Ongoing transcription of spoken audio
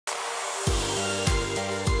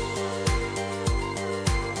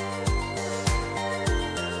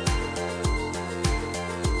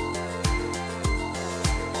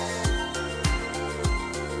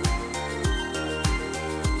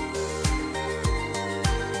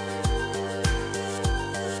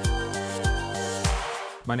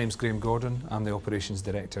My name's Graham Gordon. I'm the Operations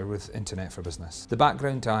Director with Internet for Business. The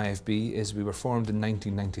background to IFB is we were formed in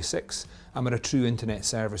 1996 and we're a true internet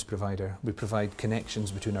service provider. We provide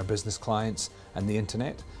connections between our business clients and the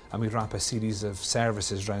internet, and we wrap a series of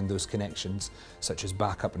services around those connections, such as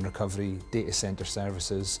backup and recovery, data centre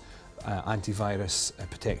services, antivirus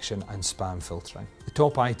protection and spam filtering. The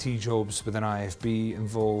top IT jobs within IFB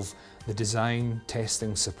involve the design,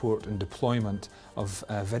 testing, support and deployment of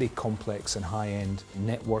very complex and high-end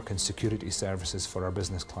network and security services for our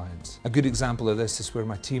business clients. A good example of this is where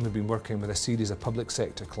my team have been working with a series of public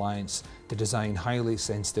sector clients to design highly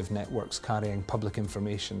sensitive networks carrying public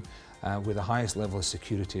information where the highest level of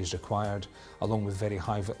security is required, along with very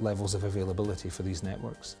high levels of availability for these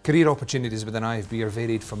networks. Career opportunities within IFB are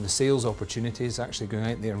varied from the sales opportunities, actually going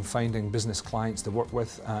out there and finding business clients to work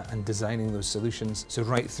with and designing those solutions, so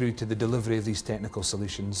right through to the delivery of these technical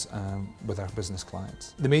solutions with our business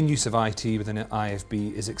clients. The main use of IT within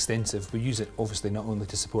IFB is extensive. We use it obviously not only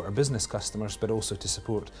to support our business customers but also to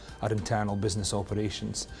support our internal business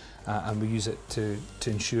operations, and we use it to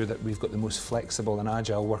ensure that we've got the most flexible and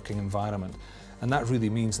agile working environment. And that really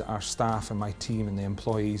means that our staff and my team and the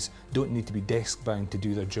employees don't need to be desk bound to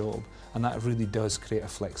do their job, and that really does create a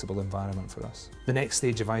flexible environment for us. The next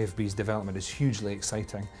stage of IFB's development is hugely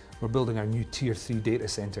exciting. We're building our new Tier 3 data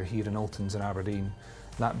centre here in Altons in Aberdeen.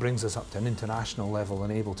 That brings us up to an international level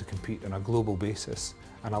and able to compete on a global basis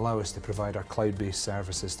and allow us to provide our cloud-based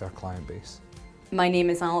services to our client base. My name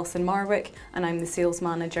is Alison Marwick and I'm the Sales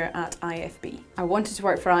Manager at IFB. I wanted to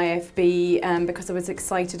work for IFB because I was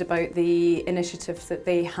excited about the initiatives that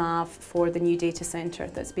they have for the new data centre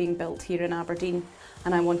that's being built here in Aberdeen,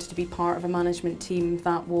 and I wanted to be part of a management team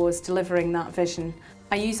that was delivering that vision.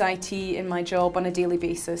 I use IT in my job on a daily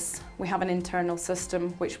basis. We have an internal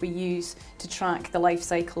system which we use to track the life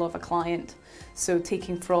cycle of a client. So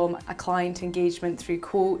taking from a client engagement through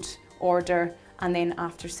quote, order and then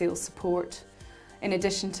after sales support. In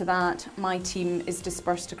addition to that, my team is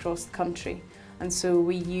dispersed across the country, and so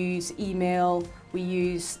we use email, we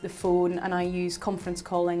use the phone, and I use conference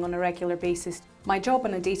calling on a regular basis. My job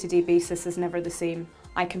on a day-to-day basis is never the same.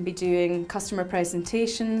 I can be doing customer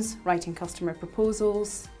presentations, writing customer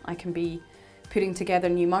proposals, I can be putting together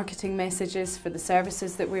new marketing messages for the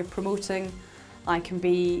services that we're promoting, I can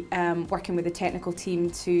be working with the technical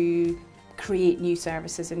team to create new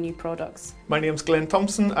services and new products. My name's Glenn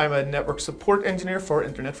Thompson. I'm a network support engineer for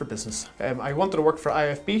Internet for Business. I wanted to work for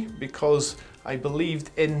IFB because I believed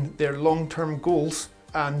in their long-term goals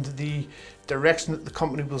and the direction that the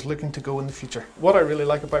company was looking to go in the future. What I really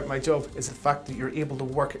like about my job is the fact that you're able to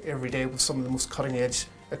work every day with some of the most cutting-edge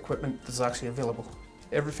equipment that's actually available.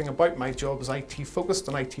 Everything about my job is IT focused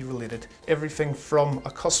and IT related. Everything from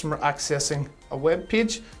a customer accessing a web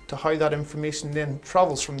page to how that information then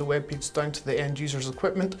travels from the web page down to the end user's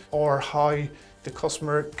equipment, or how the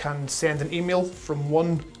customer can send an email from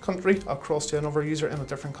one country across to another user in a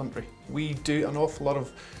different country. We do an awful lot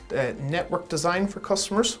of network design for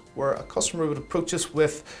customers, where a customer would approach us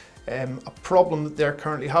with a problem that they're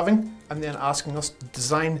currently having and then asking us to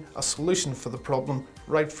design a solution for the problem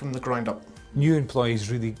right from the ground up. New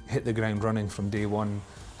employees really hit the ground running from day one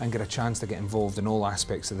and get a chance to get involved in all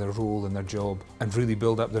aspects of their role and their job and really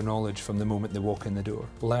build up their knowledge from the moment they walk in the door.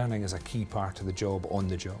 Learning is a key part of the job on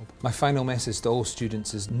the job. My final message to all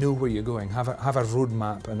students is know where you're going, have a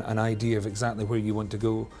roadmap and an idea of exactly where you want to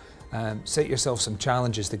go. Set yourself some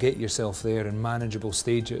challenges to get yourself there in manageable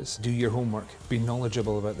stages. Do your homework, be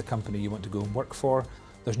knowledgeable about the company you want to go and work for.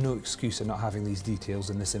 There's no excuse in not having these details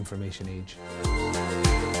in this information age.